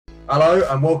Hello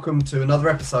and welcome to another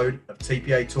episode of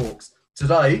TPA Talks.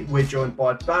 Today we're joined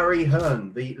by Barry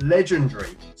Hearn, the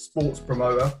legendary sports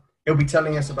promoter. He'll be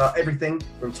telling us about everything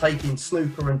from taking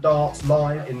snooker and darts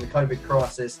live in the COVID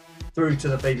crisis through to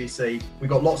the BBC. We've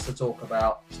got lots to talk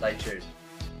about. Stay tuned.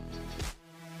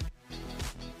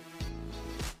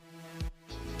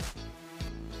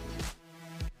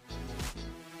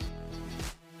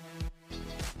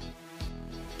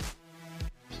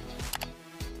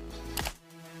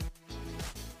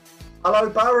 Hello,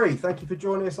 Barry. Thank you for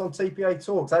joining us on TPA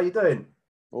Talks. How are you doing?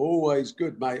 Always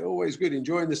good, mate. Always good.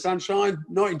 Enjoying the sunshine,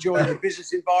 not enjoying the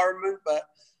business environment, but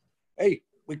hey,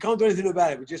 we can't do anything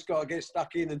about it. We just got to get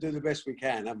stuck in and do the best we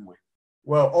can, haven't we?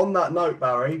 Well, on that note,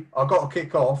 Barry, I've got to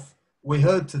kick off. We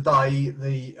heard today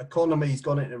the economy's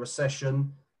gone into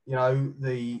recession. You know,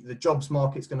 the jobs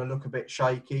market's going to look a bit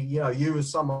shaky. You know, you as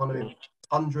someone who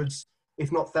hundreds,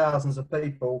 if not thousands of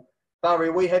people, Barry,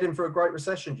 are we heading for a great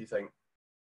recession, do you think?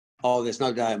 Oh, there's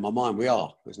no doubt in my mind we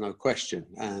are. There's no question.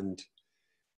 And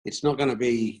it's not going to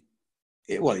be,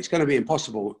 well, it's going to be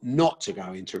impossible not to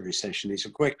go into a recession. It's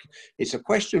a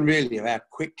question really of how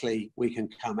quickly we can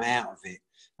come out of it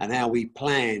and how we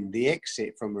plan the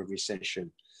exit from a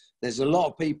recession. There's a lot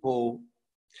of people,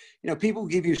 you know, people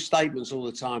give you statements all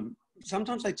the time.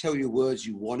 Sometimes they tell you words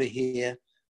you want to hear.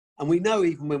 And we know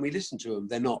even when we listen to them,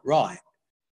 they're not right.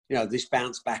 You know, this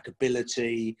bounce back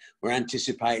ability, we're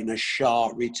anticipating a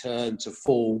sharp return to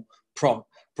full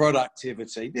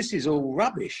productivity. This is all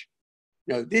rubbish.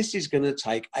 You know, this is going to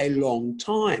take a long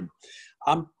time.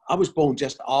 I was born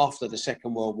just after the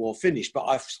Second World War finished, but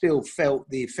I've still felt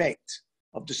the effect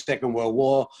of the Second World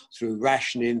War through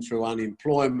rationing, through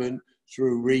unemployment,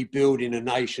 through rebuilding a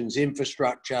nation's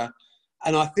infrastructure.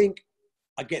 And I think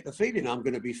I get the feeling I'm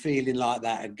going to be feeling like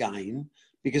that again,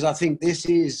 because I think this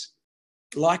is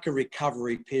like a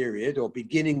recovery period or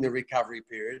beginning the recovery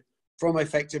period from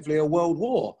effectively a world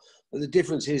war. But the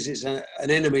difference is it's an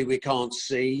enemy we can't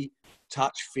see,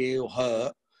 touch, feel,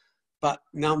 hurt, but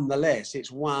nonetheless,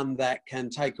 it's one that can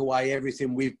take away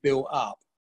everything we've built up.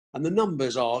 And the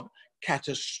numbers are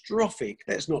catastrophic.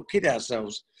 Let's not kid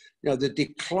ourselves. You know, the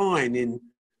decline in,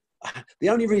 the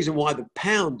only reason why the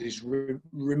pound is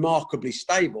remarkably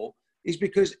stable is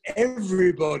because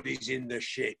everybody's in the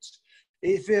shit.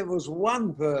 If it was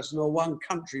one person or one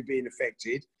country being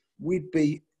affected, we'd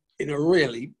be in a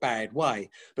really bad way.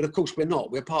 But of course, we're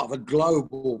not. We're part of a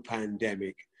global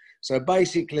pandemic. So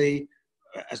basically,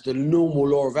 as the normal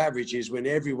law of averages, when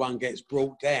everyone gets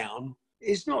brought down,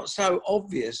 it's not so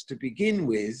obvious to begin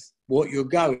with what you're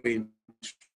going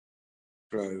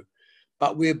through.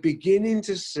 But we're beginning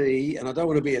to see, and I don't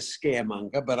want to be a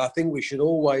scaremonger, but I think we should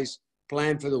always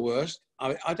plan for the worst.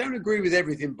 I don't agree with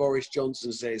everything Boris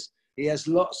Johnson says. He has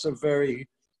lots of very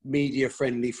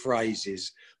media-friendly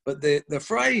phrases. But the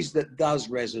phrase that does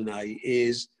resonate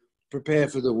is prepare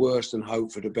for the worst and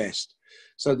hope for the best.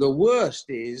 So the worst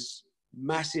is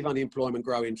massive unemployment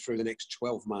growing through the next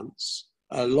 12 months,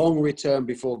 a long return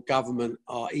before government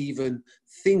are even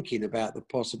thinking about the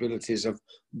possibilities of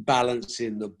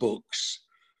balancing the books.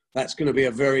 That's going to be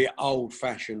a very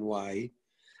old-fashioned way.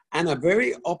 And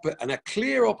a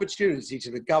clear opportunity to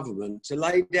the government to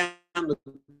lay down the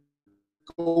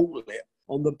gauntlet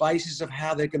on the basis of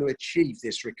how they're going to achieve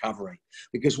this recovery.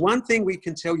 Because one thing we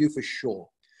can tell you for sure,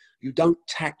 you don't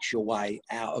tax your way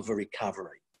out of a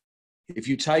recovery. If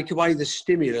you take away the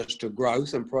stimulus to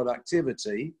growth and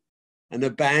productivity and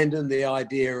abandon the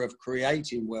idea of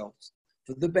creating wealth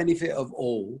for the benefit of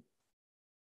all,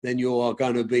 then you are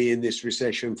going to be in this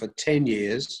recession for 10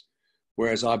 years,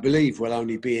 whereas I believe we'll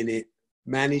only be in it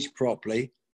managed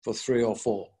properly for 3 or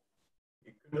 4.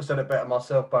 You couldn't have said it better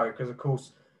myself, Barry, because of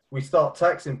course we start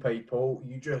taxing people,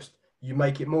 you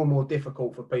make it more and more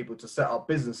difficult for people to set up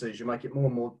businesses, you make it more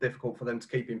and more difficult for them to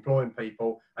keep employing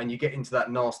people, and you get into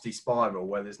that nasty spiral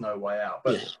where there's no way out.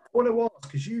 But yeah. What it was,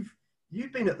 because you've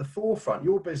been at the forefront,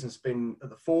 your business has been at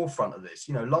the forefront of this,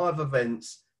 you know, live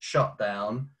events shut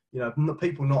down, you know,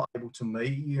 people not able to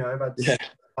meet, you know,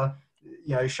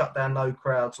 you know, shut down, no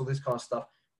crowds, all this kind of stuff.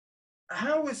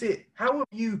 How have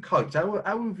you coped? How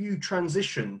have you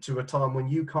transitioned to a time when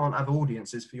you can't have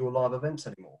audiences for your live events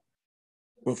anymore?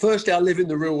 Well, firstly, I live in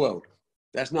the real world.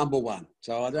 That's number one.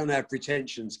 So I don't have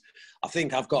pretensions. I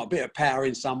think I've got a bit of power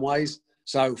in some ways.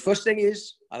 So first thing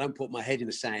is, I don't put my head in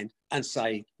the sand and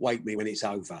say, wake me when it's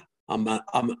over. I'm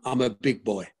a big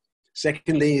boy.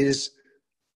 Secondly is,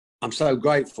 I'm so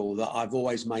grateful that I've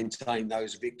always maintained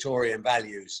those Victorian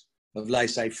values of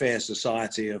laissez-faire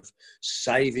society, of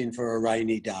saving for a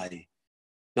rainy day.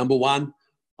 Number one,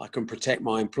 I can protect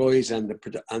my employees and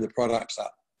the products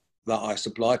that I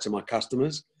supply to my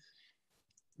customers.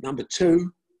 Number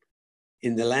two,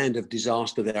 in the land of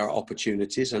disaster, there are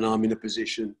opportunities, and I'm in a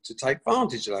position to take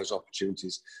advantage of those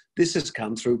opportunities. This has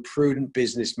come through prudent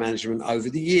business management over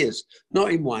the years,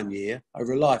 not in 1 year,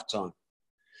 over a lifetime.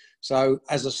 So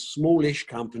as a smallish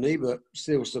company, but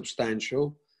still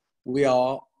substantial, we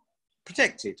are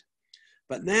protected.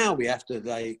 But now we have to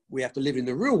live in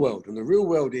the real world. And the real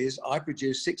world is I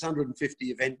produce 650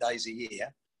 event days a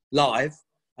year live,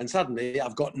 and suddenly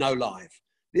I've got no live.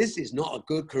 This is not a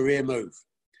good career move.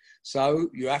 So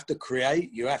you have to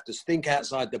create, you have to think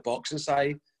outside the box and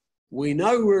say, we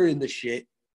know we're in the shit.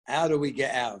 How do we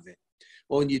get out of it?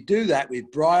 Well, when you do that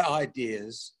with bright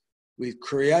ideas, with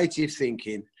creative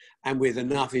thinking, and with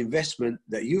enough investment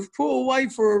that you've put away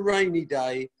for a rainy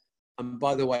day, and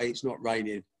by the way, it's not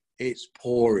raining, it's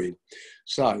pouring.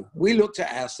 So we looked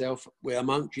at ourselves, we're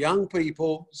amongst young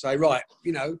people, say, right,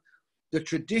 you know, the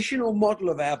traditional model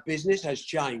of our business has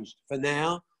changed for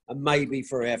now and maybe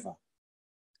forever.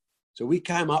 So we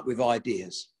came up with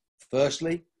ideas.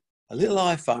 Firstly, a little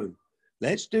iPhone.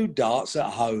 Let's do darts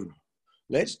at home.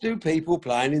 Let's do people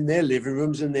playing in their living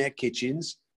rooms and their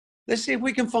kitchens. Let's see if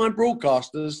we can find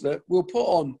broadcasters that will put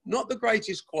on not the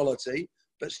greatest quality,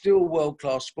 but still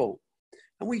world-class sport.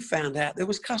 And we found out there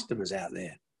was customers out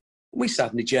there. We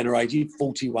suddenly generated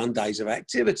 41 days of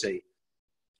activity.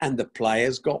 And the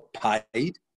players got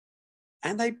paid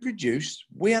and they produced.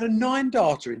 We had a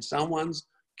 9-darter in someone's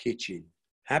kitchen.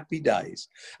 Happy days.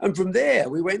 And from there,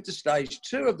 we went to stage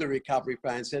 2 of the recovery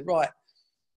plan and said, right,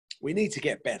 we need to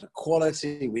get better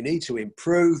quality. We need to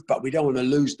improve, but we don't want to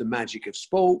lose the magic of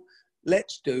sport.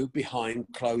 Let's do behind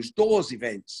closed doors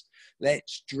events.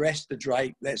 Let's dress the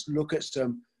drape. Let's look at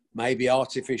some maybe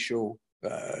artificial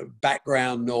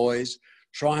background noise.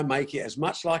 Try and make it as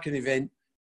much like an event,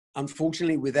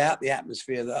 unfortunately, without the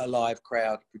atmosphere that a live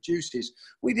crowd produces.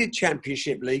 We did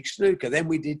Championship League snooker. Then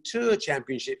we did Tour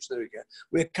Championship snooker.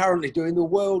 We're currently doing the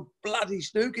World Bloody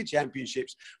Snooker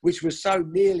Championships, which was so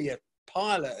nearly a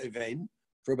pilot event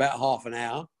for about half an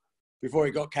hour before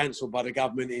it got cancelled by the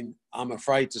government in, I'm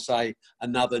afraid to say,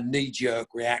 another knee-jerk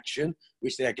reaction,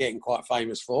 which they're getting quite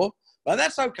famous for. But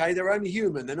that's okay. They're only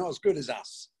human. They're not as good as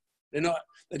us. They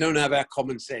don't have our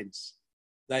common sense.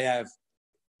 They have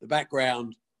the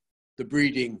background, the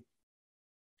breeding,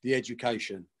 the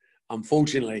education.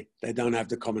 Unfortunately, they don't have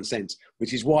the common sense,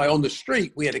 which is why on the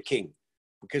street we are the king,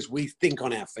 because we think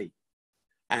on our feet.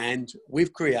 And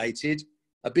we've created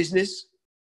a business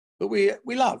that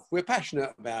we love, we're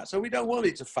passionate about. So we don't want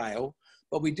it to fail,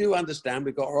 but we do understand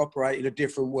we've got to operate in a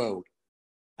different world.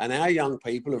 And our young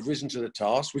people have risen to the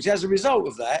task, which as a result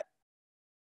of that,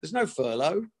 there's no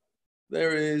furlough.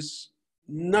 There is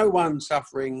no one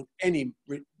suffering any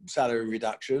salary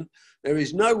reduction. There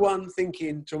is no one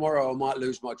thinking tomorrow I might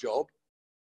lose my job.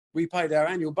 We paid our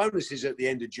annual bonuses at the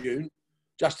end of June,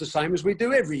 just the same as we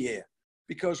do every year,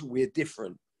 because we're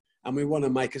different. And we want to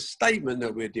make a statement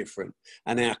that we're different.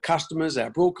 And our customers,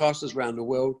 our broadcasters around the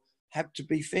world have, to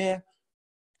be fair,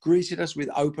 greeted us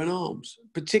with open arms.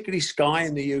 Particularly Sky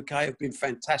in the UK have been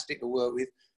fantastic to work with.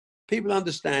 People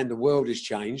understand the world has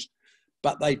changed,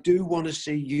 but they do want to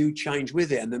see you change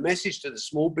with it. And the message to the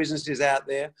small businesses out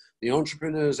there, the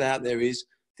entrepreneurs out there is,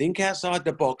 think outside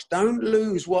the box. Don't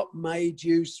lose what made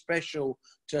you special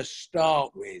to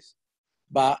start with.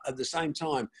 But at the same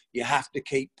time, you have to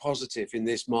keep positive in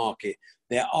this market.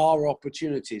 There are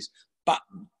opportunities, but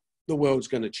the world's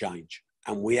going to change.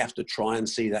 And we have to try and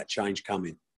see that change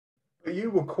coming. But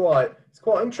you were it's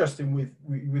quite interesting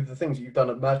with the things that you've done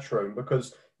at Matchroom,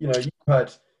 because, you know, you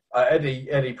had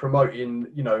Eddie promoting,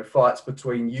 you know, fights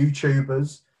between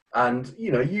YouTubers, and,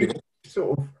 you know, you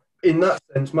sort of, in that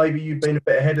sense, maybe you've been a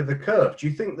bit ahead of the curve. Do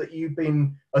you think that you've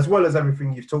been, as well as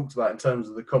everything you've talked about in terms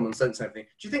of the common sense and everything,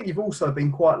 do you think you've also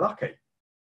been quite lucky?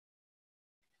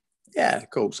 Yeah, of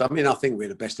course. I mean, I think we're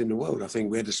the best in the world. I think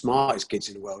we're the smartest kids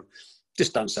in the world.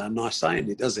 Just don't sound nice saying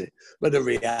it, does it? But the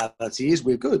reality is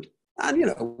we're good. And, you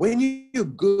know, when you're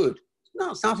good,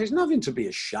 there's nothing to be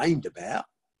ashamed about.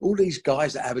 All these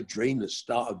guys that have a dream that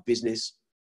start a business,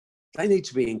 they need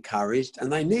to be encouraged,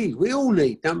 and we all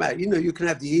need, no matter, you know, you can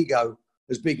have the ego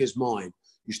as big as mine.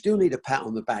 You still need a pat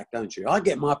on the back, don't you? I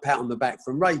get my pat on the back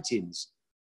from ratings,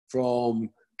 from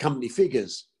company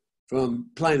figures, from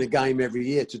playing a game every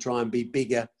year to try and be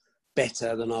bigger,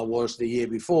 better than I was the year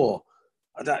before.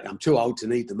 I'm too old to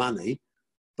need the money,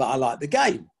 but I like the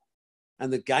game.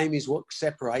 And the game is what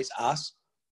separates us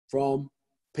from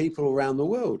people around the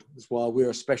world. That's why we're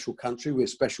a special country, we're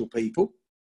special people.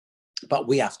 But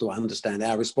we have to understand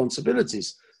our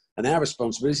responsibilities. And our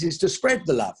responsibility is to spread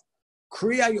the love,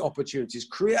 create opportunities,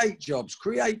 create jobs,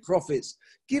 create profits,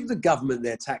 give the government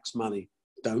their tax money.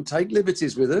 Don't take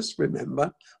liberties with us.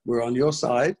 Remember, we're on your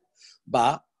side.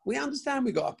 But we understand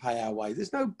we've got to pay our way.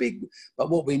 There's no big, but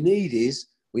what we need is,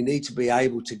 we need to be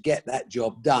able to get that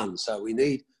job done. So we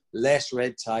need less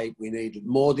red tape. We need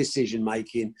more decision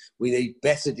making. We need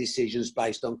better decisions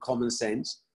based on common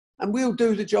sense. And we'll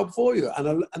do the job for you.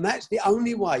 And that's the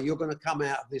only way you're going to come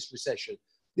out of this recession.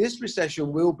 This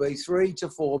recession will be 3 to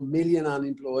 4 million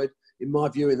unemployed, in my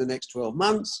view, in the next 12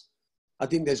 months. I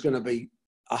think there's going to be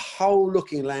a whole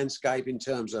looking landscape in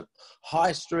terms of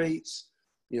high streets.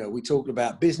 You know, we talked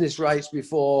about business rates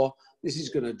before. This is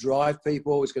going to drive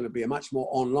people. It's going to be a much more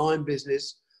online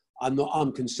business.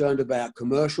 I'm concerned about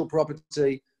commercial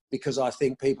property, because I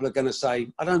think people are going to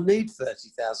say, I don't need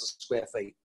 30,000 square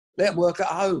feet. Let them work at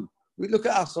home. We look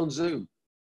at us on Zoom.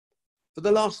 For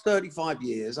the last 35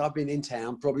 years, I've been in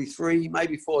town probably 3,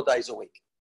 maybe 4 days a week.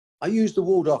 I use the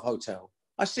Waldorf Hotel.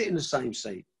 I sit in the same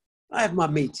seat. I have my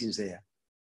meetings there.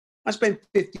 I spend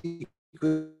 50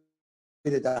 quid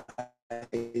a day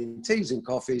in teas and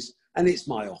coffees, and it's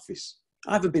my office.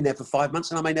 I haven't been there for 5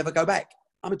 months, and I may never go back.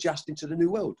 I'm adjusting to the new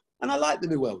world, and I like the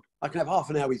new world. I can have half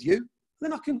an hour with you,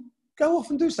 then I can go off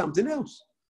and do something else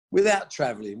without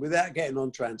traveling, without getting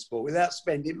on transport, without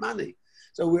spending money.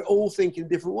 So we're all thinking a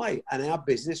different way, and our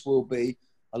business will be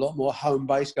a lot more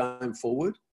home-based going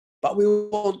forward. But we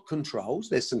want controls.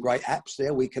 There's some great apps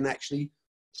there. We can actually,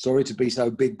 sorry to be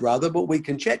so big brother, but we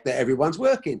can check that everyone's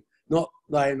working, not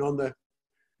laying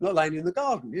in the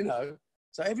garden, you know.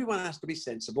 So everyone has to be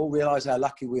sensible, realise how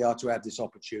lucky we are to have this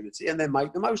opportunity, and then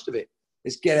make the most of it.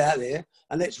 Let's get out there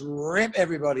and let's rip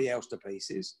everybody else to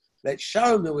pieces. Let's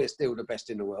show them that we're still the best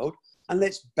in the world, and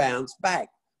let's bounce back.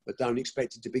 But don't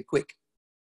expect it to be quick.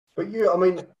 But you, I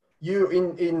mean, you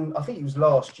in I think it was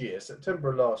last year,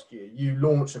 September of last year, you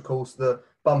launched, of course, the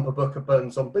Bumper Book of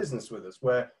Burdens on Business with us,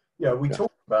 where, you know, we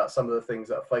talked about some of the things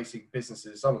that are facing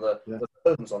businesses, some of the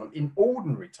burdens on them in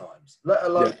ordinary times, let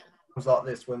alone times like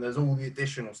this when there's all the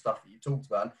additional stuff that you talked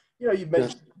about. And, you know, you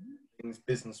mentioned things,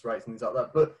 business rates, things like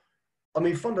that. But I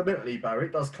mean, fundamentally, Barry,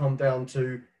 it does come down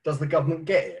to, does the government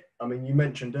get it? I mean, you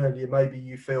mentioned earlier, maybe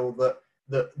you feel that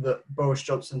Boris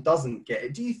Johnson doesn't get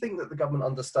it. Do you think that the government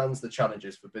understands the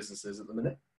challenges for businesses at the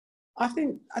minute? I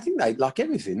think they, like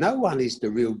everything, no one is the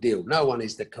real deal. No one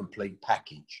is the complete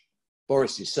package.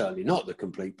 Boris is certainly not the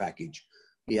complete package.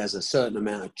 He has a certain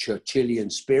amount of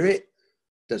Churchillian spirit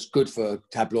that's good for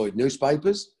tabloid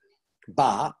newspapers,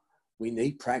 but we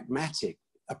need pragmatic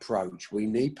approach. We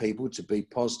need people to be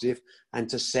positive and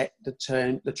to set the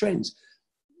trends.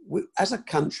 As a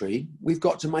country, we've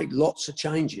got to make lots of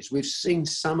changes. We've seen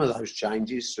some of those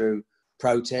changes through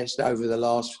protest over the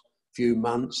last few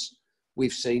months.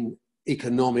 We've seen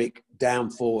economic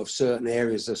downfall of certain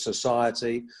areas of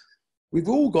society. We've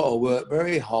all got to work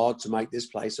very hard to make this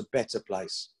place a better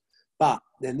place. But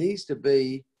there needs to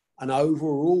be an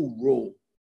overall rule.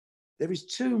 There is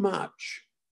too much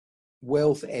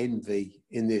wealth envy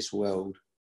in this world,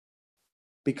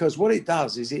 because what it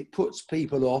does is it puts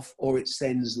people off or it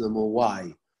sends them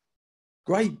away.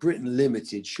 Great Britain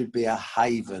Limited should be a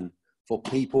haven for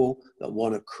people that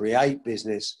want to create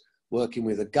business, working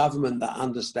with a government that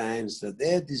understands that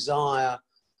their desire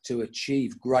to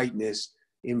achieve greatness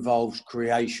involves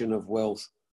creation of wealth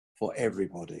for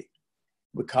everybody.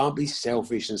 We can't be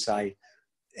selfish and say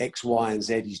X, Y, and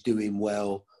Z is doing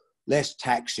well. Let's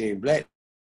tax him. Let's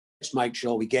make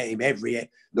sure we get him every...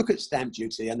 Look at stamp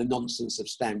duty and the nonsense of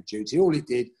stamp duty. All it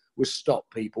did was stop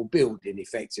people building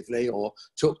effectively, or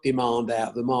took demand out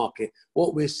of the market.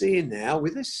 What we're seeing now,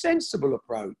 with a sensible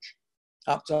approach,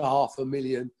 up to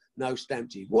 500,000, no stamp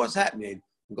duty. What's happening?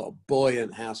 We've got a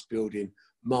buoyant house building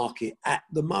market at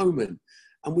the moment.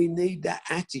 And we need that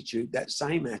attitude, that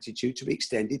same attitude, to be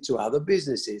extended to other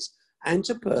businesses and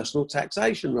to personal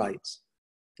taxation rates.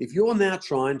 If you're now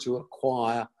trying to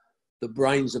acquire the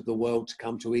brains of the world to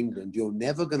come to England, you're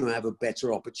never going to have a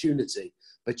better opportunity.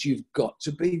 But you've got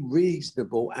to be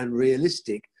reasonable and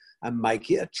realistic and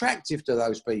make it attractive to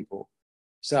those people.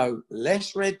 So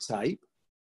less red tape,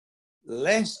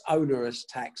 less onerous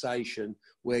taxation,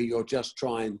 where you're just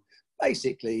trying,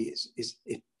 basically, it's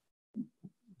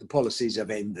the policies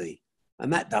of envy.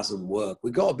 And that doesn't work.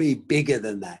 We've got to be bigger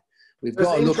than that. We've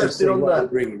got to look and see what we're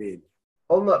bringing in.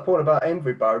 On that point about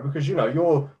envy, Barry, because, you know,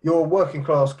 you're a working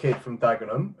class kid from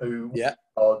Dagenham who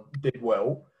did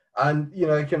well, and, you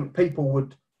know, people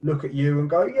would look at you and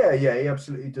go, yeah, he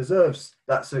absolutely deserves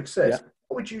that success. Yeah.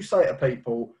 What would you say to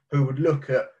people who would look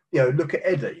at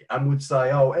Eddie and would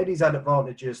say, oh, Eddie's had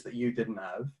advantages that you didn't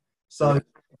have, so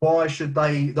why should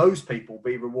those people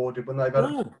be rewarded when they've had?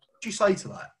 What would you say to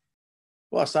that?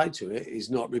 What I say to it is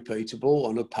not repeatable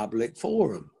on a public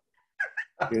forum,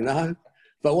 you know.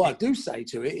 But what I do say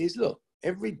to it is, look,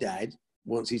 every dad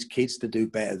wants his kids to do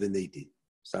better than he did.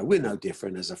 So we're no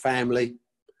different as a family.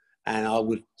 And I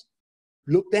would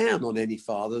look down on any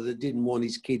father that didn't want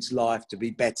his kid's life to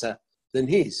be better than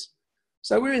his.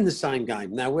 So we're in the same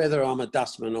game. Now, whether I'm a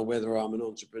dustman or whether I'm an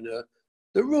entrepreneur,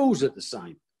 the rules are the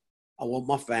same. I want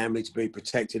my family to be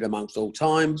protected amongst all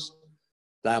times.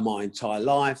 They're my entire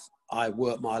life. I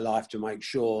work my life to make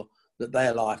sure that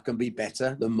their life can be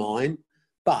better than mine.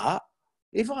 But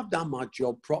if I've done my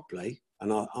job properly,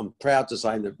 and I'm proud to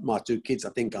say that my two kids, I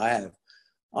think I have,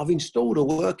 I've installed a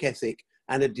work ethic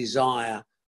and a desire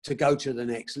to go to the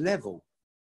next level.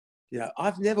 You know,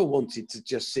 I've never wanted to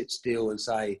just sit still and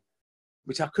say,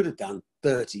 which I could have done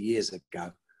 30 years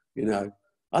ago. You know,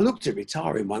 I looked at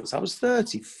retiring once. I was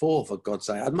 34, for God's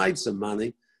sake. I'd made some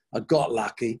money. I got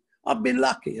lucky. I've been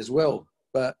lucky as well.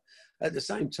 But at the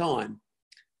same time,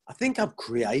 I think I've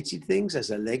created things as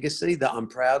a legacy that I'm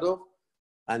proud of.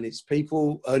 And it's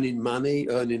people earning money,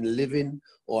 earning a living,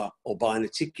 or buying a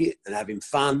ticket and having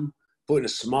fun, putting a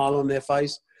smile on their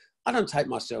face. I don't take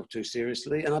myself too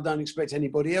seriously, and I don't expect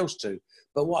anybody else to.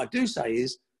 But what I do say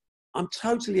is, I'm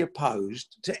totally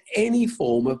opposed to any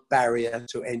form of barrier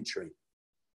to entry.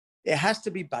 It has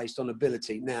to be based on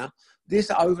ability. Now, this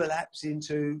overlaps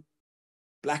into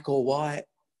black or white,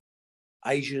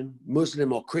 Asian,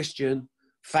 Muslim or Christian,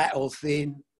 fat or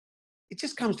thin. It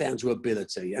just comes down to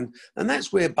ability. And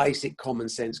that's where basic common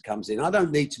sense comes in. I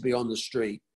don't need to be on the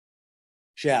street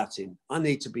shouting. I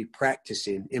need to be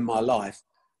practicing in my life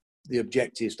the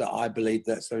objectives that I believe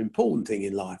that's the important thing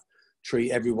in life.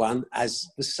 Treat everyone as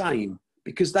the same,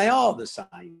 because they are the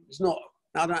same. It's not,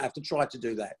 I don't have to try to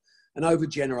do that. And over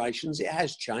generations, it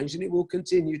has changed and it will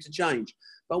continue to change.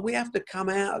 But we have to come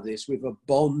out of this with a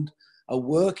bond, a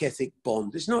work ethic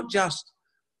bond. It's not just,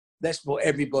 let's put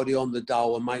everybody on the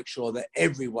dole and make sure that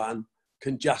everyone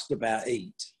can just about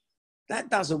eat.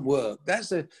 That doesn't work.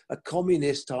 That's a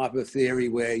communist type of theory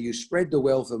where you spread the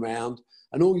wealth around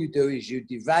and all you do is you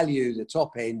devalue the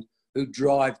top end who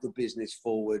drive the business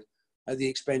forward at the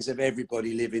expense of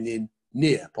everybody living in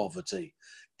near poverty.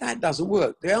 That doesn't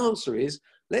work. The answer is,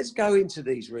 let's go into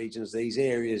these regions, these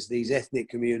areas, these ethnic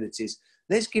communities.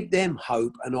 Let's give them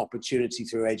hope and opportunity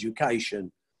through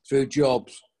education, through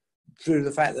jobs, through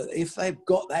the fact that if they've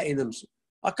got that in them,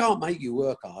 I can't make you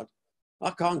work hard.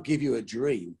 I can't give you a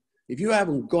dream. If you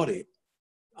haven't got it,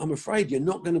 I'm afraid you're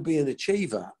not going to be an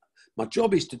achiever. My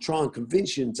job is to try and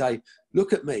convince you and say,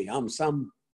 look at me, I'm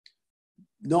some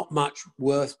not much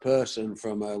worth person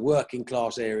from a working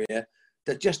class area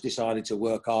that just decided to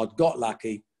work hard, got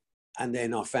lucky, and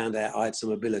then I found out I had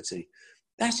some ability.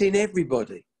 That's in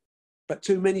everybody. But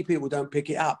too many people don't pick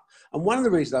it up. And one of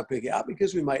the reasons I pick it up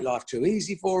because we make life too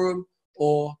easy for them,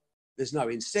 or there's no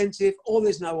incentive, or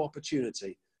there's no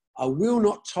opportunity. I will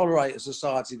not tolerate a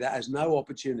society that has no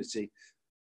opportunity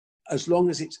as long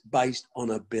as it's based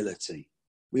on ability.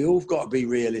 We all got to be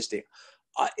realistic.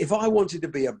 If I wanted to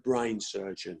be a brain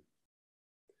surgeon,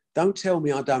 don't tell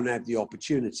me I don't have the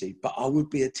opportunity, but I would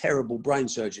be a terrible brain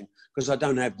surgeon because I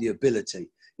don't have the ability.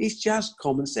 It's just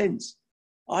common sense.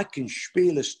 I can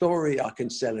spiel a story, I can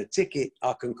sell a ticket,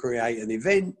 I can create an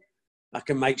event, I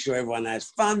can make sure everyone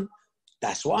has fun.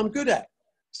 That's what I'm good at.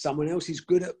 Someone else is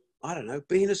good at, I don't know,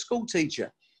 being a school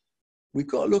teacher. We've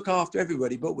got to look after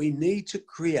everybody, but we need to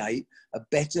create a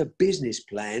better business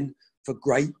plan for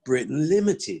Great Britain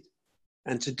Limited.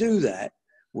 And to do that,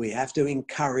 we have to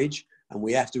encourage and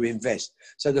we have to invest.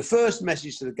 So the first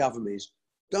message to the government is,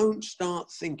 don't start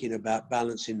thinking about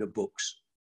balancing the books.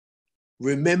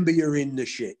 Remember you're in the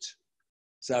shit.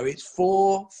 So it's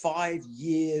 4-5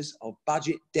 years of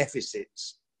budget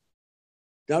deficits.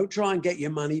 Don't try and get your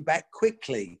money back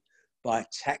quickly by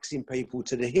taxing people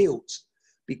to the hilt,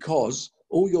 because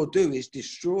all you'll do is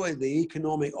destroy the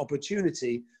economic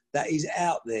opportunity that is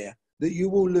out there that you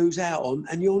will lose out on,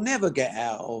 and you'll never get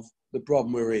out of the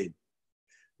problem we're in.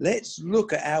 Let's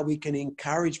look at how we can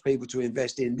encourage people to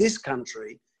invest in this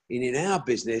country, in our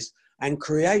business, and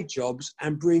create jobs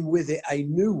and bring with it a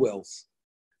new wealth,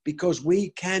 because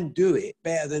we can do it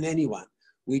better than anyone.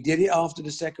 We did it after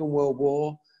the Second World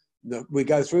War. We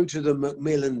go through to the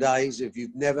Macmillan days, if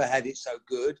you've never had it so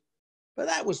good. But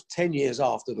that was 10 years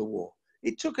after the war.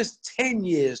 It took us 10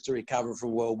 years to recover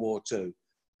from World War II.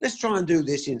 Let's try and do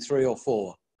this in 3 or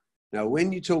 4. Now,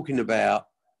 when you're talking about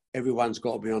everyone's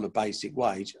got to be on a basic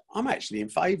wage, I'm actually in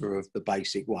favour of the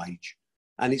basic wage.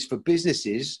 And it's for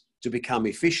businesses to become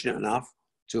efficient enough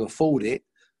to afford it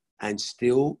and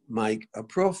still make a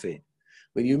profit.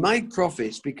 When you make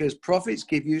profits, because profits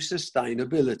give you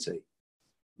sustainability.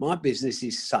 My business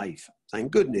is safe,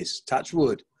 thank goodness, touch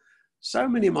wood. So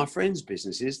many of my friends'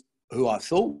 businesses, who I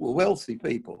thought were wealthy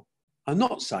people, are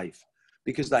not safe.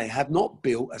 because they have not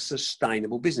built a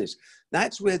sustainable business.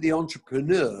 That's where the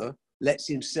entrepreneur lets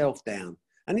himself down.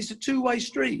 And it's a two-way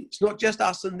street. It's not just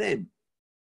us and them.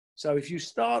 So if you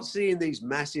start seeing these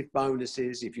massive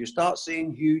bonuses, if you start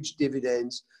seeing huge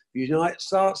dividends, if you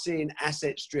start seeing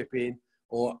asset stripping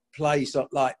or play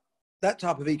like that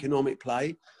type of economic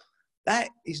play, that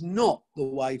is not the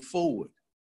way forward.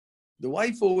 The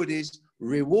way forward is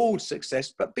reward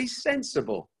success, but be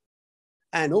sensible.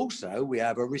 And also we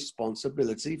have a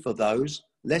responsibility for those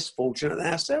less fortunate than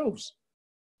ourselves.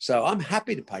 So I'm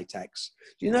happy to pay tax.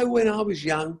 Do you know, when I was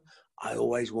young, I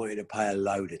always wanted to pay a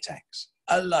load of tax.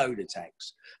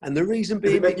 And the reason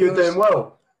being, because you're doing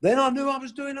well. Then I knew I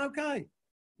was doing okay.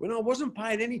 When I wasn't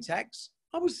paying any tax,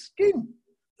 I was skinned.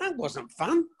 That wasn't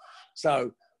fun.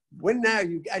 So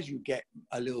as you get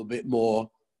a little bit more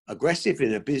aggressive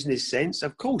in a business sense,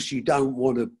 of course you don't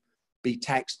want to be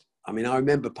taxed. I mean, I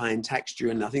remember paying tax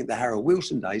during, I think, the Harold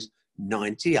Wilson days,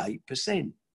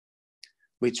 98%,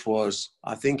 which was,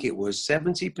 I think it was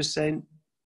 70%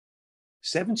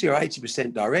 or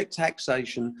 80% direct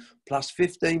taxation plus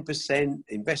 15%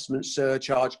 investment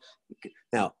surcharge.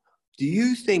 Now, do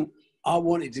you think I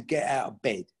wanted to get out of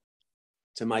bed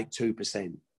to make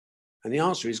 2%? And the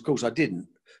answer is, of course, I didn't.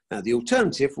 Now, the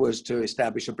alternative was to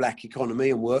establish a black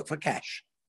economy and work for cash.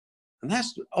 And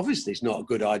that's obviously it's not a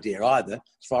good idea either,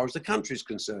 as far as the country's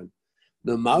concerned.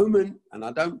 The moment, and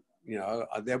I don't,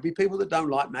 there'll be people that don't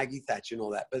like Maggie Thatcher and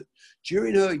all that, but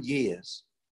during her years,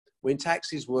 when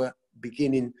taxes were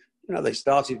beginning, they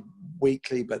started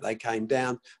weekly, but they came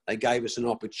down. They gave us an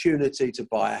opportunity to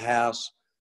buy a house.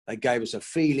 They gave us a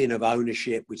feeling of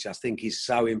ownership, which I think is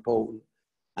so important.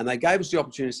 And they gave us the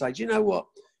opportunity to say, do you know what?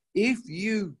 If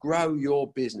you grow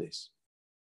your business,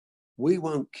 we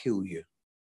won't kill you.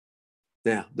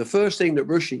 Now, the first thing that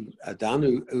Rishi had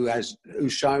done, who's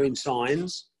showing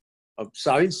signs, but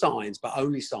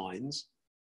only signs,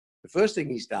 the first thing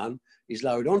he's done is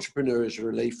lowered entrepreneurs'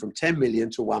 relief from 10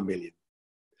 million to 1 million.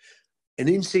 An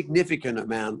insignificant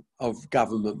amount of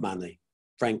government money,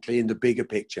 frankly, in the bigger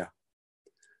picture.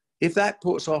 If that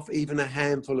puts off even a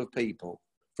handful of people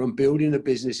from building a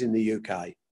business in the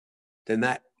UK, then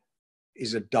that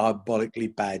is a diabolically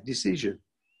bad decision.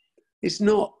 It's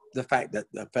not the fact that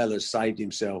the fella's saved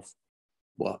himself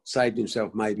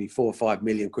maybe 4 or 5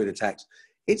 million quid of tax.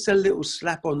 It's a little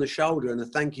slap on the shoulder and a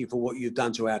thank you for what you've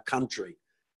done to our country.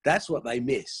 That's what they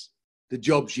miss, the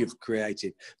jobs you've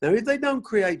created. Now, if they don't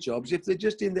create jobs, if they're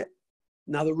just in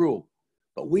another rule,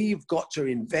 but we've got to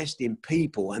invest in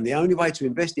people, and the only way to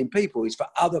invest in people is for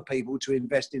other people to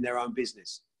invest in their own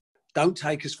business. Don't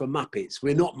take us for muppets.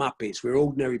 We're not muppets. We're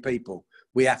ordinary people.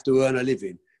 We have to earn a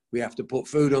living. We have to put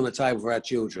food on the table for our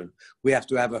children. We have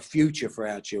to have a future for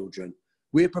our children.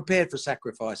 We're prepared for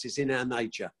sacrifice. It's in our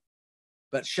nature.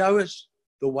 But show us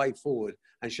the way forward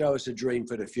and show us a dream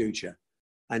for the future.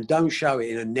 And don't show it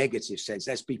in a negative sense.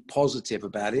 Let's be positive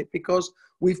about it, because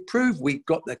we've proved we've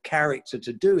got the character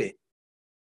to do it.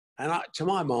 And to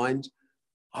my mind,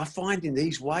 I find in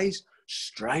these ways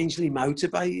strangely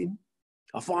motivating.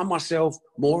 I find myself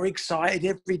more excited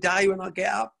every day when I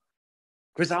get up.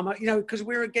 Because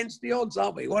we're against the odds,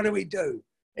 aren't we? What do we do?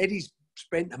 Eddie's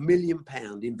spent £1 million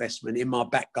investment in my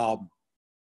back garden.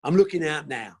 I'm looking out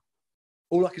now.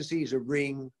 All I can see is a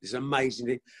ring. It's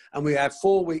amazing. And we have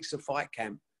 4 weeks of fight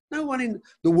camp. No one in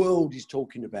the world is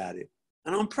talking about it.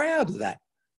 And I'm proud of that.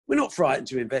 We're not frightened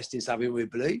to invest in something we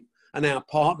believe. And our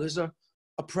partners are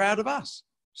proud of us.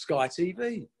 Sky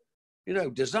TV,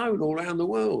 DAZN all around the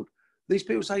world. These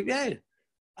people say, yeah.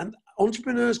 And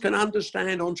entrepreneurs can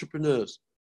understand entrepreneurs.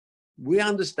 We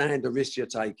understand the risks you're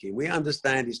taking. We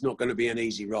understand it's not going to be an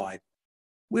easy ride.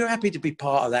 We're happy to be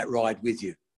part of that ride with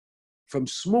you. From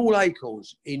small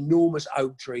acorns, enormous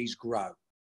oak trees grow.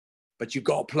 But you've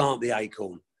got to plant the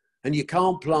acorn. And you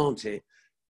can't plant it,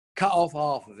 cut off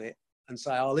half of it and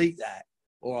say, I'll eat that,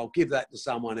 or I'll give that to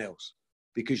someone else,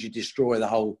 because you destroy the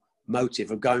whole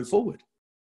motive of going forward.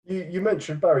 You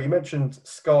mentioned, Barry, you mentioned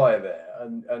Sky there,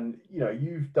 and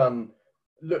you've done,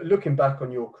 looking back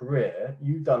on your career,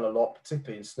 you've done a lot,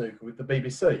 particularly in snooker, with the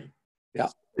BBC. Yeah.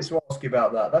 Just to ask you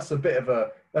about that. That's a bit of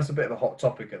a hot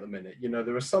topic at the minute.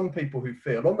 There are some people who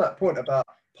feel, on that point about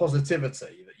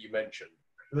positivity that you mentioned,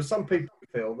 there are some people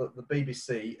who feel that the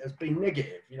BBC has been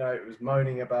negative. It was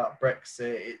moaning about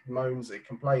Brexit, it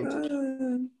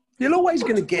complained. You're always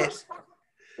going to get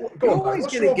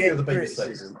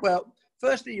criticism. Well,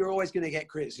 firstly, you're always going to get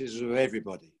criticism of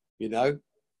everybody,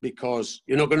 because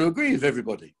you're not going to agree with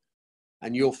everybody.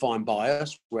 And you'll find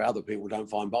bias where other people don't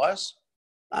find bias.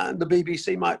 And the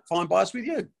BBC might find bias with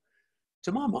you.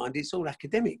 To my mind, it's all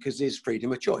academic, because there's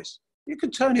freedom of choice. You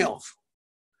can turn it off.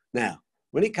 Now,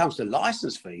 When it comes to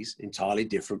license fees, entirely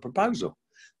different proposal.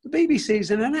 The BBC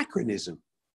is an anachronism.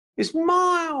 It's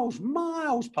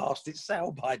miles past its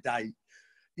sell-by date.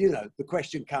 You know, the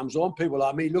question comes on, people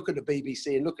like me look at the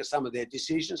BBC and look at some of their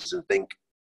decisions and think,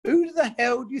 who the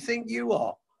hell do you think you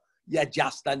are? You're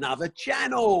just another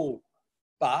channel.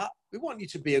 But we want you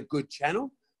to be a good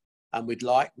channel, and we'd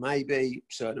like maybe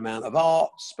a certain amount of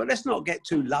arts, but let's not get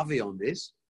too lovey on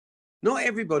this. Not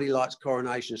everybody likes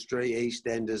Coronation Street,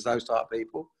 EastEnders, those type of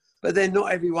people, but then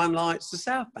not everyone likes the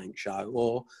South Bank show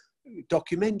or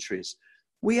documentaries.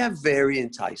 We have varying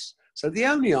tastes. So the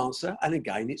only answer, and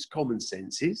again, it's common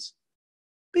sense, is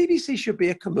BBC should be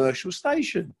a commercial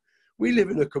station. We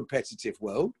live in a competitive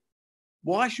world.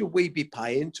 Why should we be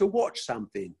paying to watch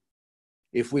something?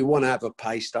 If we want to have a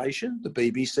pay station, the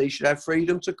BBC should have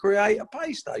freedom to create a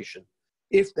pay station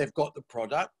if they've got the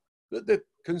product that the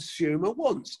consumer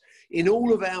wants. In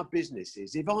all of our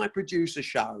businesses, if I produce a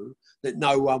show that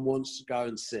no one wants to go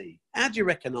and see, how do you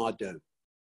reckon I do?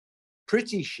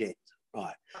 Pretty shit.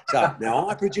 Right. So now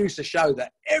I produce a show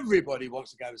that everybody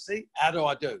wants to go and see. How do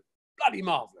I do? Bloody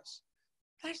marvellous.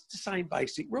 That's the same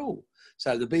basic rule.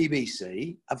 So the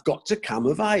BBC have got to come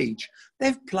of age.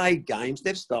 They've played games,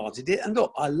 they've started it. And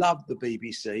look, I love the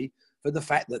BBC for the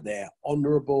fact that they're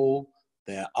honourable,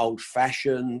 they're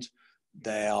old-fashioned,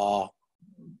 they are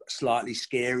slightly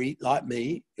scary, like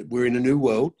me. We're in a new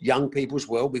world, young people's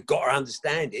world. We've got to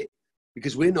understand it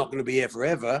because we're not going to be here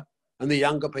forever. And the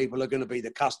younger people are going to be the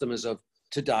customers of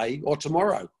today or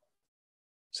tomorrow.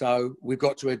 So we've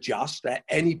got to adjust at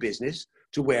any business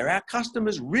to where our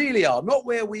customers really are, not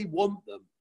where we want them,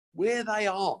 where they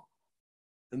are.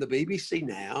 And the BBC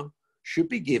now should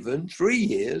be given 3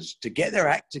 years to get their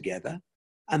act together,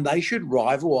 and they should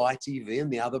rival ITV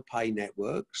and the other pay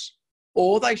networks,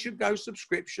 or they should go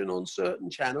subscription on certain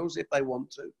channels if they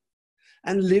want to,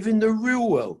 and live in the real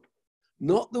world,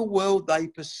 not the world they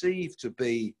perceive to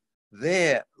be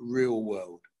their real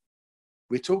world.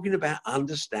 We're talking about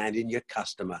understanding your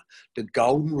customer, the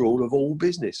golden rule of all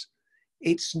business.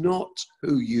 It's not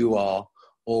who you are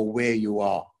or where you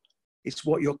are. It's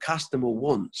what your customer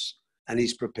wants and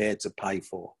is prepared to pay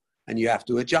for. And you have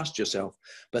to adjust yourself.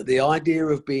 But the idea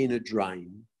of being a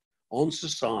drain on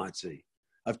society,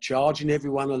 of charging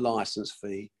everyone a license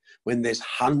fee when there's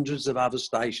hundreds of other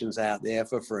stations out there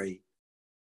for free,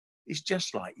 is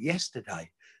just like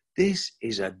yesterday. This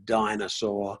is a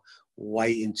dinosaur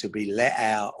waiting to be let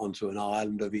out onto an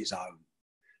island of its own.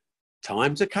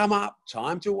 Time to come up,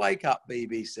 time to wake up,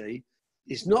 BBC.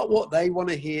 It's not what they want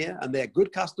to hear, and they're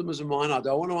good customers of mine. I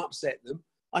don't want to upset them.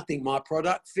 I think my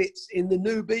product fits in the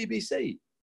new BBC.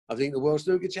 I think the World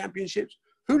Snooker Championships,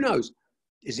 who knows?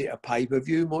 Is it a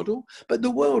pay-per-view model? But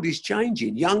the world is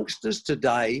changing. Youngsters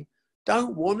today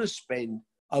don't want to spend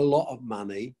a lot of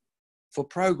money for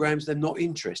programs they're not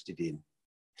interested in.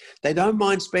 They don't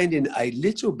mind spending a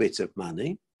little bit of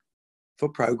money for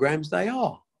programs they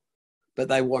are, but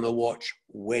they want to watch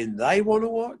when they want to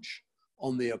watch,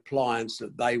 on the appliance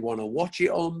that they want to watch it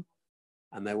on,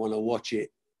 and they want to watch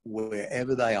it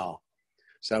wherever they are.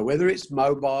 So whether it's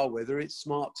mobile, whether it's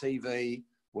smart TV,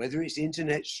 whether it's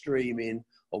internet streaming,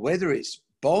 or whether it's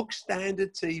bog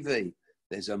standard TV,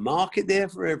 there's a market there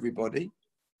for everybody,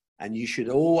 and you should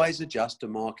always adjust to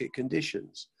market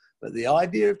conditions. But the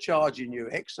idea of charging you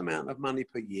X amount of money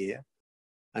per year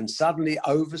and suddenly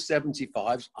over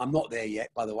 75s, I'm not there yet,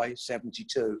 by the way,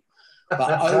 72,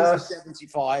 but over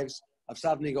 75s, I've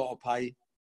suddenly got to pay.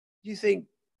 You think,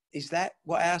 is that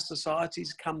what our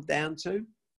society's come down to?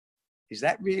 Is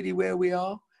that really where we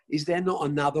are? Is there not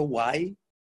another way?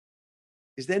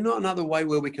 Is there not another way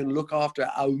where we can look after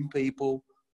our own people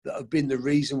that have been the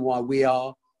reason why we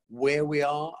are where we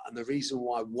are and the reason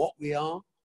why what we are?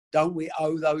 Don't we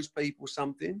owe those people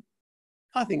something?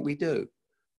 I think we do.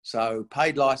 So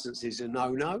paid license is a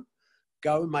no-no.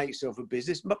 Go and make yourself a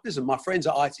business. But listen, my friends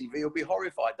at ITV will be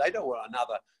horrified. They don't want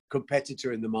another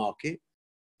competitor in the market.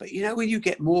 But you know, when you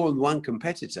get more than one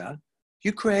competitor,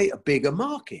 you create a bigger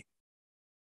market.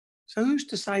 So who's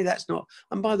to say that's not?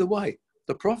 And by the way,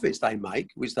 the profits they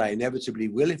make, which they inevitably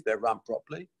will if they're run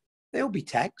properly, they'll be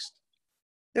taxed.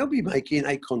 They'll be making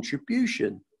a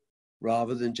contribution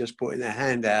rather than just putting their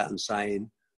hand out and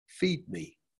saying, feed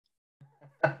me.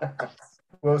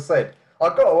 Well said.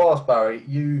 I've got to ask, Barry,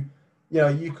 you know,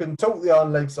 you can talk the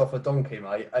iron legs off a donkey,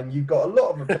 mate, and you've got a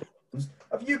lot of opinions.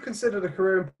 Have you considered a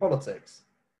career in politics?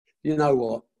 You know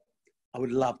what? I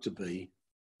would love to be.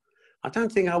 I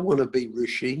don't think I want to be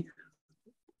Rishi.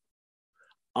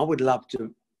 I would love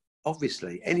to,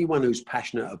 obviously, anyone who's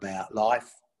passionate about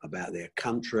life, about their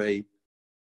country,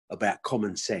 about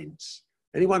common sense,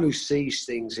 anyone who sees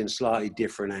things in a slightly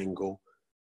different angle,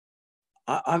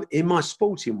 in my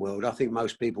sporting world, I think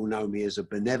most people know me as a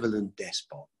benevolent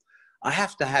despot. I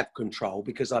have to have control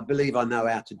because I believe I know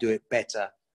how to do it better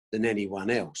than anyone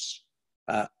else.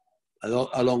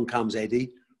 Along comes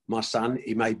Eddie, my son.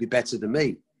 He may be better than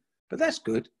me, but that's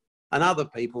good. And other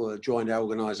people that joined our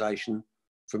organisation,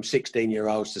 from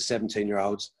 16-year-olds to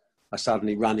 17-year-olds, are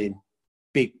suddenly running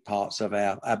big parts of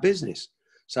our business.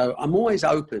 So I'm always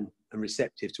open and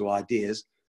receptive to ideas,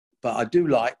 but I do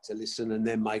like to listen and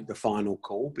then make the final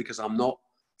call because I'm not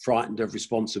frightened of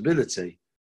responsibility.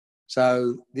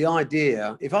 So the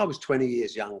idea, if I was 20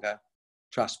 years younger,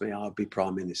 trust me, I'd be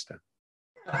Prime Minister.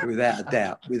 Without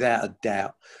a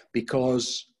doubt,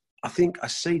 because I think I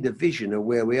see the vision of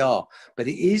where we are, but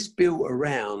it is built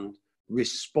around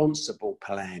responsible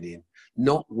planning,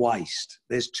 not waste.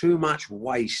 There's too much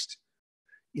waste.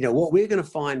 You know, what we're going to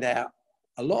find out,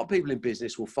 a lot of people in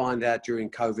business will find out during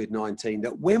COVID-19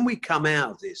 that when we come out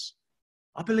of this,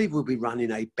 I believe we'll be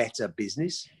running a better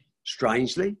business,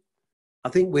 strangely. I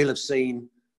think we'd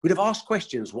have asked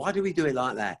questions. Why do we do it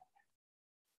like that?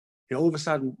 You know, all of a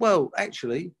sudden, well,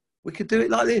 actually, we could do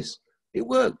it like this. It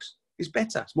works. It's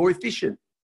better. It's more efficient.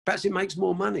 Perhaps it makes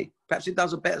more money. Perhaps it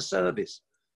does a better service.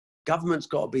 Government's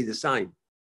got to be the same.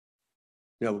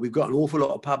 You know, we've got an awful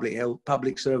lot of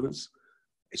public servants.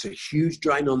 It's a huge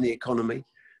drain on the economy.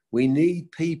 We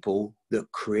need people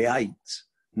that create,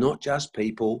 not just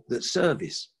people that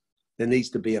service. There needs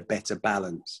to be a better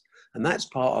balance. And that's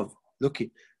part of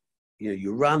looking, you know,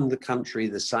 you run the country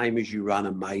the same as you run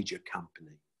a major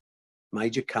company.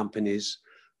 Major companies,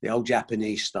 the old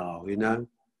Japanese style, you know,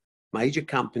 major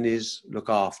companies look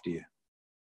after you.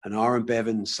 And Aaron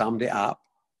Bevan summed it up,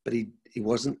 but he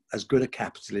wasn't as good a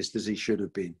capitalist as he should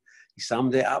have been. He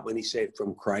summed it up when he said,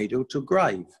 from cradle to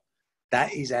grave.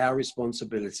 That is our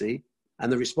responsibility,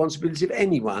 and the responsibility of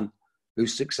anyone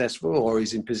who's successful or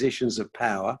is in positions of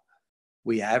power.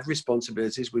 We have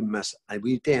responsibilities.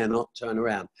 We dare not turn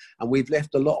around. And we've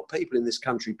left a lot of people in this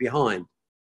country behind.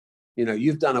 You know,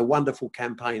 you've done a wonderful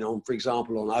campaign on, for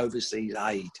example, on overseas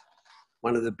aid,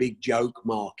 one of the big joke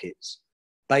markets.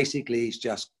 Basically, it's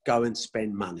just go and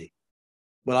spend money.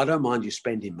 Well, I don't mind you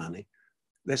spending money.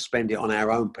 Let's spend it on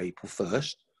our own people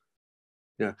first.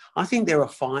 You know, I think there are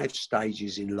 5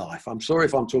 stages in life. I'm sorry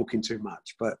if I'm talking too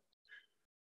much, but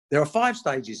there are 5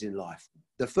 stages in life.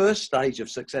 The first stage of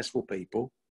successful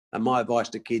people, and my advice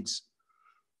to kids,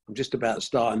 I'm just about to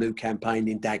start a new campaign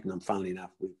in Dagenham, funnily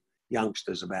enough, with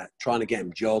youngsters about trying to get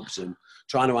them jobs and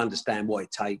trying to understand what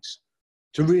it takes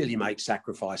to really make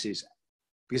sacrifices,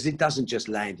 because it doesn't just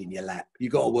land in your lap.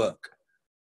 You've got to work.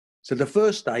 So the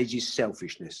first stage is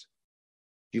selfishness.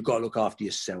 You've got to look after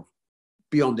yourself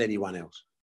beyond anyone else,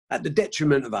 at the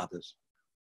detriment of others.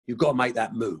 You've got to make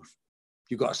that move.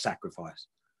 You've got to sacrifice.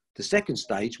 The second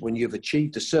stage, when you've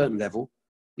achieved a certain level,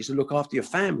 is to look after your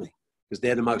family, because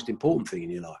they're the most important thing in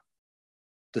your life.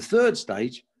 The third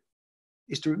stage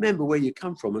is to remember where you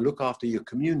come from and look after your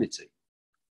community.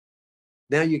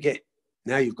 Now you've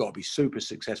got to be super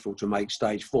successful to make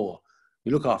stage 4.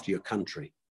 You look after your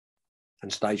country.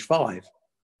 And stage 5,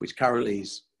 which currently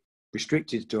is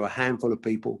restricted to a handful of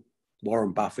people,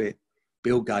 Warren Buffett,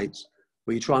 Bill Gates,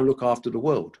 where you try and look after the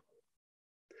world.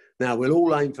 Now, we'll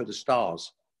all aim for the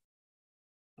stars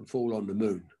and fall on the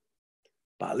moon,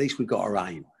 but at least we've got our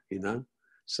aim, you know.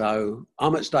 So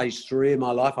I'm at stage 3 in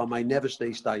my life. I may never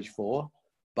see stage 4,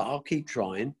 but I'll keep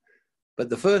trying. But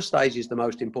the first stage is the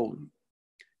most important.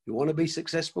 You want to be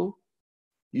successful?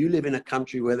 You live in a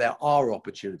country where there are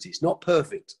opportunities. Not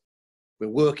perfect. We're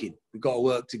working. We've got to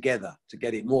work together to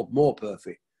get it more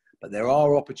perfect. But there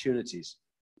are opportunities.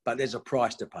 But there's a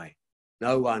price to pay.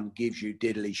 No one gives you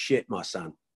diddly shit, my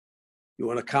son. You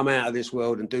want to come out of this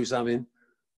world and do something?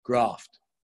 Graft.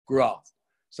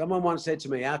 Someone once said to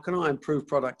me, how can I improve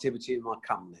productivity in my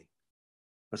company?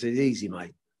 I said, easy,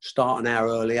 mate. Start an hour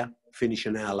earlier, finish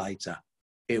an hour later.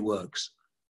 It works.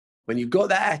 When you've got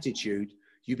that attitude,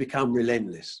 you become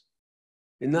relentless.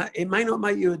 In that, it may not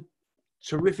make you a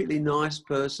terrifically nice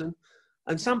person,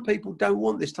 and some people don't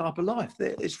want this type of life.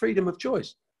 It's freedom of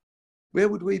choice. Where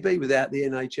would we be without the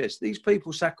NHS? These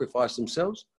people sacrifice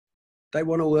themselves. They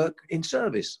want to work in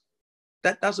service.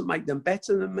 That doesn't make them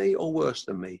better than me or worse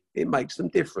than me. It makes them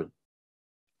different.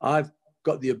 I've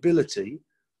got the ability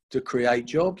to create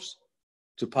jobs,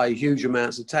 to pay huge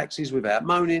amounts of taxes without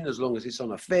moaning, as long as it's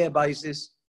on a fair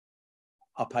basis.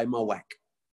 I pay my whack.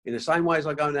 In the same way as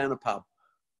I go down a pub,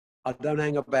 I don't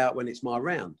hang about when it's my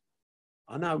round.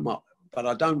 But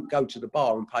I don't go to the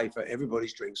bar and pay for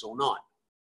everybody's drinks all night,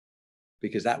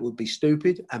 because that would be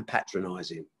stupid and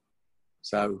patronising.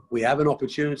 So we have an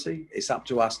opportunity. It's up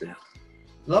to us now.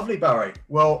 Lovely, Barry.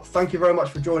 Well, thank you very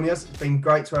much for joining us. It's been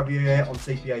great to have you here on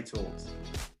TPA Talks.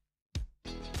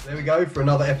 There we go for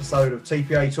another episode of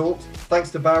TPA Talks. Thanks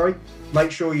to Barry.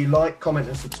 Make sure you like, comment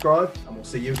and subscribe, and we'll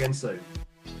see you again soon.